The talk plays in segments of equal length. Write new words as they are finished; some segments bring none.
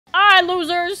Hi,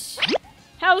 losers!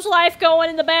 How's life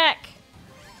going in the back?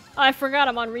 Oh, I forgot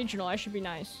I'm on regional. I should be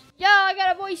nice. Yo, I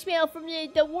got a voicemail from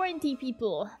the warranty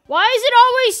people. Why is it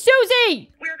always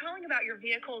Susie? We are calling about your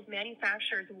vehicle's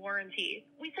manufacturer's warranty.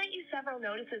 We sent you several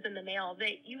notices in the mail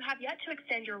that you have yet to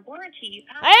extend your warranty.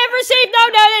 I have received no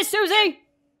notice, Susie!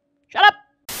 Shut up!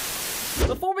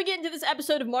 Before we get into this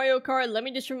episode of Mario Kart, let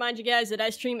me just remind you guys that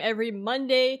I stream every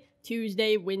Monday,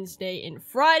 Tuesday, Wednesday, and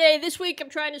Friday. This week, I'm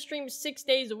trying to stream 6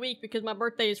 days a week because my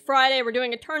birthday is Friday. We're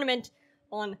doing a tournament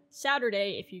on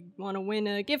Saturday. If you want to win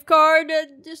a gift card,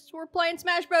 we're playing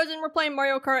Smash Bros. And we're playing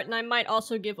Mario Kart, and I might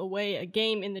also give away a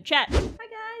game in the chat. Hi,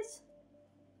 guys.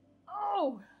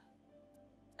 Oh.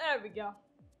 There we go.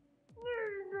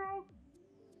 There you go.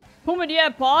 Puma, do you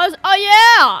have pause? Oh,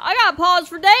 yeah! I got pause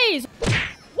for days!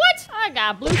 What? I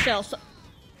got blue shell.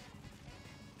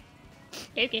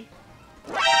 Okay.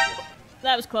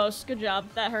 That was close. Good job.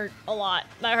 That hurt a lot.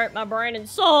 That hurt my brain and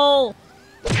soul.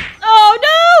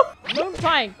 Oh, no! Moon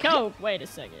Pie and Coke. Wait a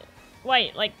second.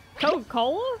 Wait, like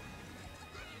Coca-Cola?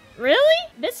 Really?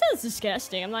 This sounds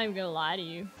disgusting. I'm not even gonna lie to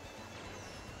you.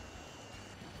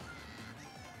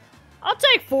 I'll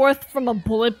take fourth from a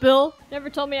bullet bill.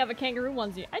 Never told me I have a kangaroo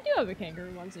onesie. I do have a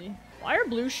kangaroo onesie. Why are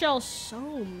blue shells so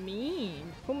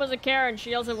mean? Puma's a Karen.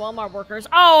 She yells at Walmart workers.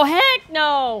 Oh, heck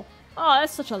no! Oh,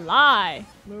 that's such a lie.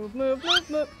 Move, move, move,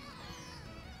 move.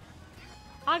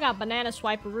 I got banana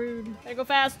swiper rude. Gotta go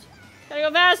fast. Gotta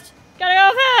go fast. Gotta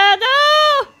go fast.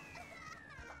 No!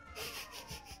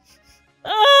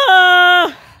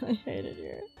 Ah! I hate it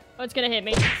here. Oh, it's gonna hit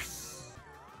me.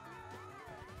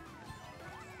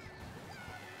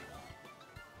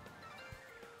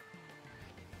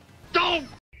 Don't!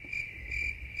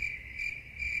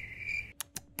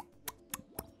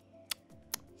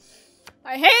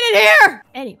 I hate it here!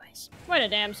 Anyways, wait a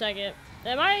damn second.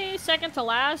 Am I second to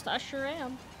last? I sure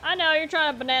am. I know, you're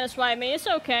trying to banana swipe me. It's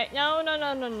okay. No, no,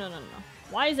 no, no, no, no, no.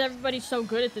 Why is everybody so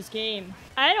good at this game?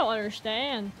 I don't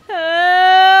understand.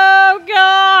 Oh,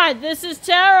 God! This is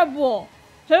terrible!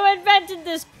 Who invented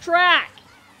this track?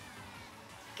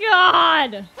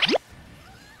 God!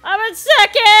 I'm in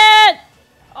second!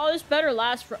 Oh, this better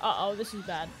last for- uh-oh, this is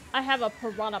bad. I have a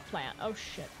piranha plant. Oh,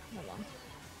 shit. Hold on.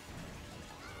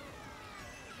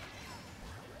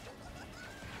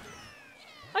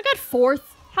 I got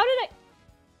fourth. How did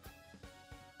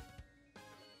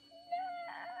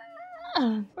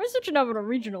I... Where's such an over to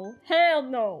regional? Hell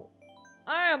no.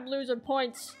 I am losing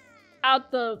points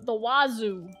out the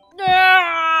wazoo.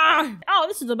 Oh,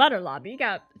 this is a better lobby. You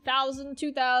got 1,000,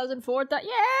 2,000, 4,000.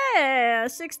 Yeah!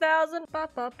 6,000.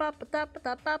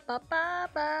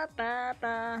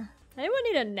 Anyone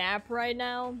need a nap right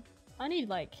now? I need a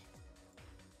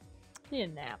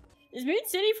nap. Is Moon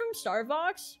City from Star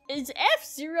Fox? Is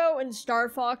F-Zero and Star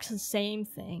Fox the same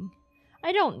thing?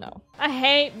 I don't know. I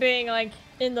hate being, like,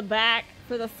 in the back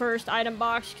for the first item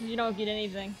box because you don't get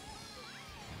anything.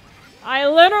 I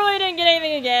literally didn't get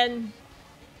anything again.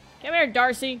 Come here,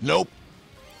 Darcy. Nope.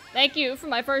 Thank you for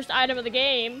my first item of the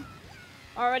game.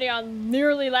 Already on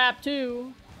nearly lap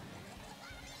 2.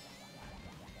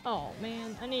 Oh,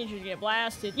 man. I need you to get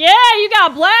blasted. Yeah, you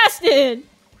got blasted!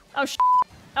 Oh, sh**.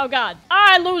 Oh, God.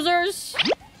 Alright, losers!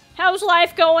 How's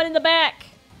life going in the back?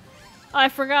 Oh, I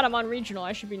forgot I'm on regional.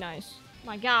 I should be nice.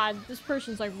 My God, this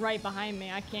person's, like, right behind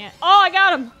me. I can't. Oh, I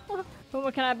got him!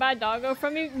 Puma, can I buy doggo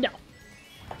from you? No.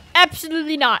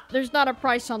 Absolutely not. There's not a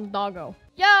price on the doggo.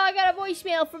 Yo, I got a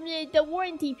voicemail from the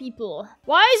warranty people.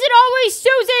 Why is it always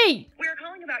Susie? We are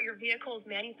calling about your vehicle's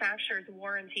manufacturer's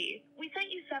warranty. We sent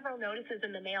you several notices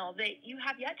in the mail that you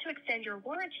have yet to extend your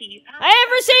warranty. I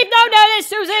have received no notice,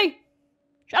 Susie!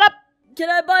 Shut up! Can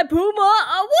I buy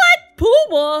Puma? What?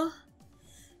 Puma?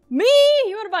 Me?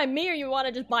 You want to buy me or you want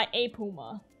to just buy a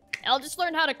Puma? I'll just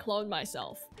learn how to clone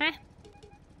myself. Huh?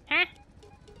 Huh?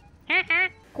 Huh?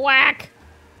 Quack!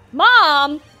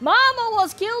 Mom! Mom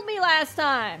almost killed me last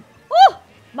time! Woo!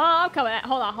 Mom, I'm coming at-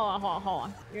 hold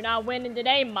on. You're not winning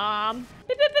today, Mom.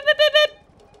 Beep, beep, beep, beep, beep,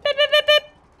 beep, beep, beep, beep,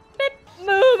 beep.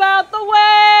 Move out the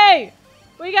way!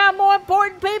 We got more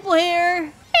important people here.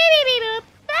 Beep, beep, beep, beep.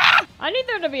 Ah! I need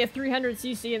there to be a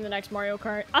 300cc in the next Mario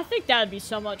Kart. I think that'd be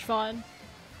so much fun.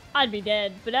 I'd be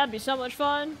dead, but that'd be so much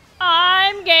fun.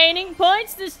 I'm gaining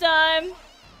points this time.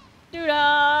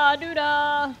 Doo-da,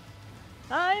 doo-da.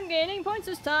 I'm gaining points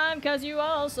this time because you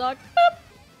all suck. Boop.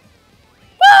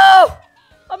 Woo!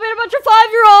 I beat a bunch of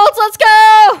 5-year-olds. Let's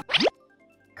go!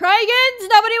 Kragans,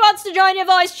 nobody wants to join your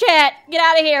voice chat. Get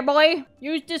out of here, boy.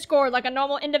 Use Discord like a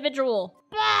normal individual.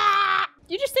 Blah!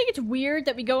 Do you just think it's weird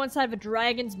that we go inside of a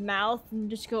dragon's mouth and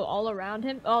just go all around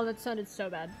him? Oh, that sounded so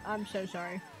bad. I'm so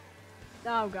sorry.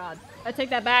 Oh, God. I take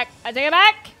that back. I take it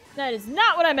back. That is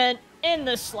not what I meant. in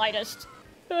the slightest.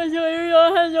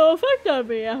 It has no effect on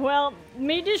me. Well,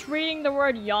 me just reading the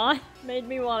word yawn made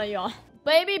me want to yawn.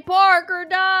 Baby Parker,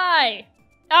 die!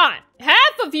 Ah,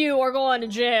 half of you are going to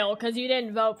jail because you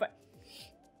didn't vote for...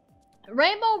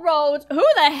 Rainbow Roads? Who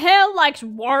the hell likes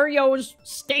Wario's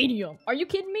Stadium? Are you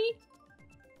kidding me?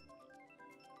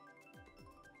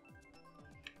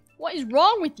 What is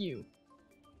wrong with you?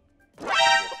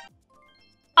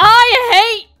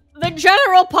 I hate the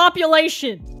general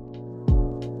population.